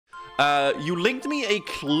You linked me a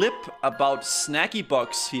clip about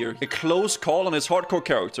Snackybox here. A close call on his hardcore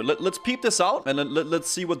character. Let's peep this out and let's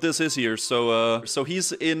see what this is here. So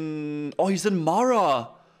he's in... Oh, he's in Mara.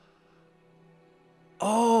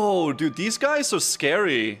 Oh, dude, these guys are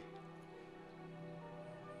scary.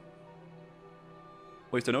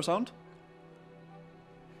 Wait, is there no sound?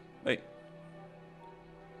 Wait.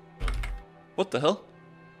 What the hell?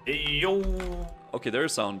 Yo. Okay, there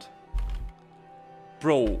is sound.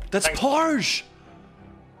 Bro, that's Parge!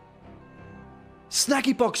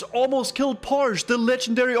 Snackybox almost killed Parge, the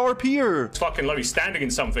legendary RPer. It's fucking low. He's standing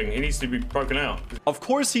in something. He needs to be broken out. Of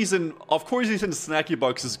course he's in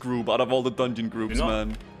Snackybox's group out of all the dungeon groups,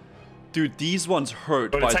 man. Dude, these ones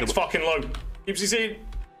hurt. But the tank's fucking low. Keeps his in.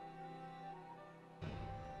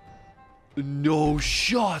 No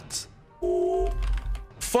shot.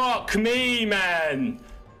 Fuck me, man.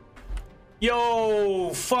 Yo,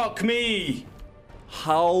 fuck me.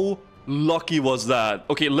 How lucky was that?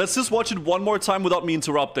 Okay, let's just watch it one more time without me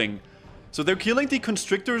interrupting. So they're killing the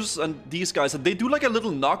constrictors and these guys, and they do like a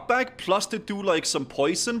little knockback, plus they do like some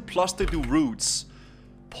poison, plus they do roots.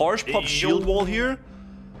 Parge pops shield wall here.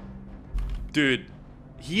 Dude,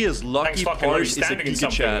 he is lucky. Parge is a Giga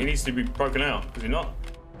Chat. He needs to be broken out. Is he not?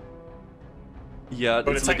 Yeah,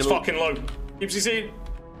 but the tank's fucking low. Keeps his in.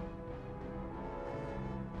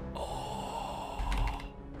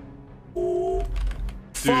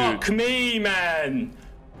 Fuck me, man.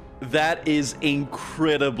 That is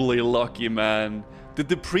incredibly lucky, man. Did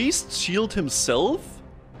the priest shield himself?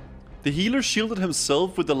 The healer shielded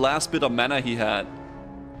himself with the last bit of mana he had.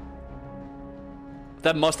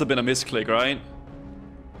 That must have been a misclick, right?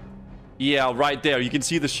 Yeah, right there. You can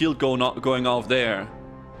see the shield going off there.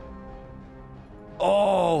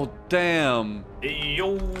 Oh, damn.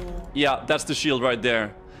 Yo. Yeah, that's the shield right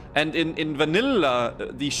there. And in vanilla,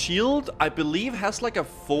 the shield, I believe, has like a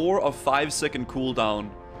 4 or 5 second cooldown.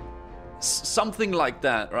 Something like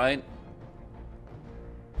that, right?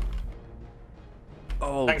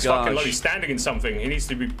 Oh, Thanks gosh. fucking low. He's standing in something. He needs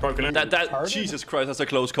to be broken out. Jesus Christ, that's a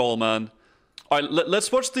close call, man. All right,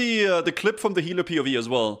 let's watch the clip from the healer POV as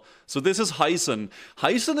well. So this is Hyson.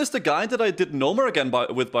 Hyson is the guy that I did Nomer again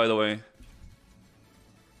with, by the way.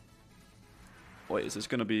 Wait, is this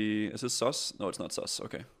gonna be... Is this sus? No, it's not sus.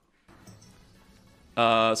 Okay.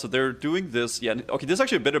 So they're doing this. Yeah, okay, this is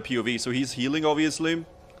actually a better POV. So he's healing, obviously.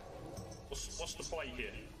 What's the play here?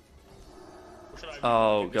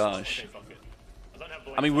 Oh, gosh.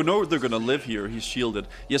 I mean, we know they're gonna live here. He's shielded.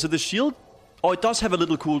 Yeah, so the shield... Oh, it does have a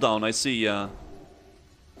little cooldown. I see, yeah.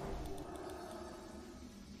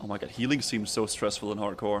 Oh my god, healing seems so stressful in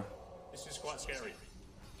hardcore. This is quite scary.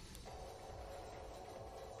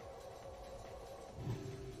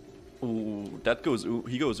 Ooh, that goes... Ooh,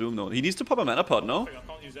 he goes though. He needs to pop a mana pot, no? I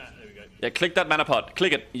can't use that. There we go. Yeah, click that mana pot.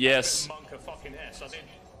 Click it. Yes. Monk a fucking S. I did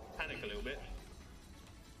panic a little bit.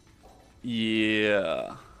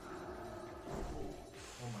 Yeah. Oh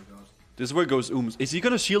my god. This is where goes Is he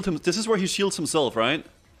gonna shield him? This is where he shields himself, right?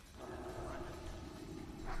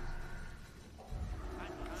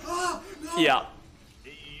 Yeah.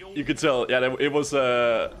 You could tell. Yeah, it was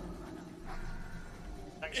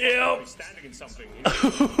Yeah. Standing in something. I've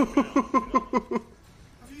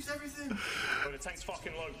used everything. But the tank's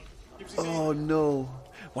fucking low. Oh no.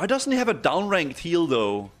 Why doesn't he have a downranked heal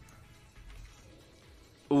though?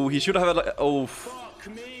 Oh, he should have had like... Oh. Fuck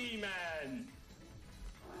me, man.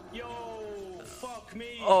 Yo, fuck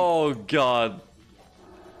me. Oh god.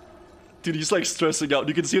 Dude, he's like stressing out.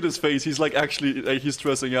 You can see it in his face. He's like actually, he's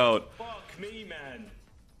stressing out. Fuck me, man.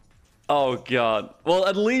 Oh god. Well,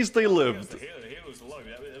 at least they lived. The healer was low.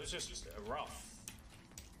 It was just rough.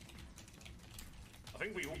 I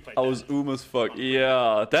think we all played. I was as fuck.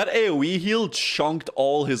 Yeah, that AoE heal chunked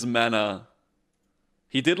all his mana.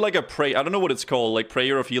 He did like a pray. I don't know what it's called, like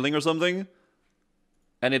prayer of healing or something.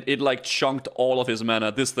 And it like chunked all of his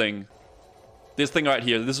mana. This thing right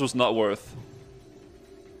here. This was not worth.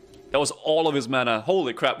 That was all of his mana.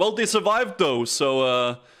 Holy crap. Well, they survived though.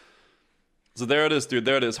 So there it is, dude.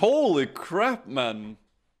 There it is. Holy crap, man.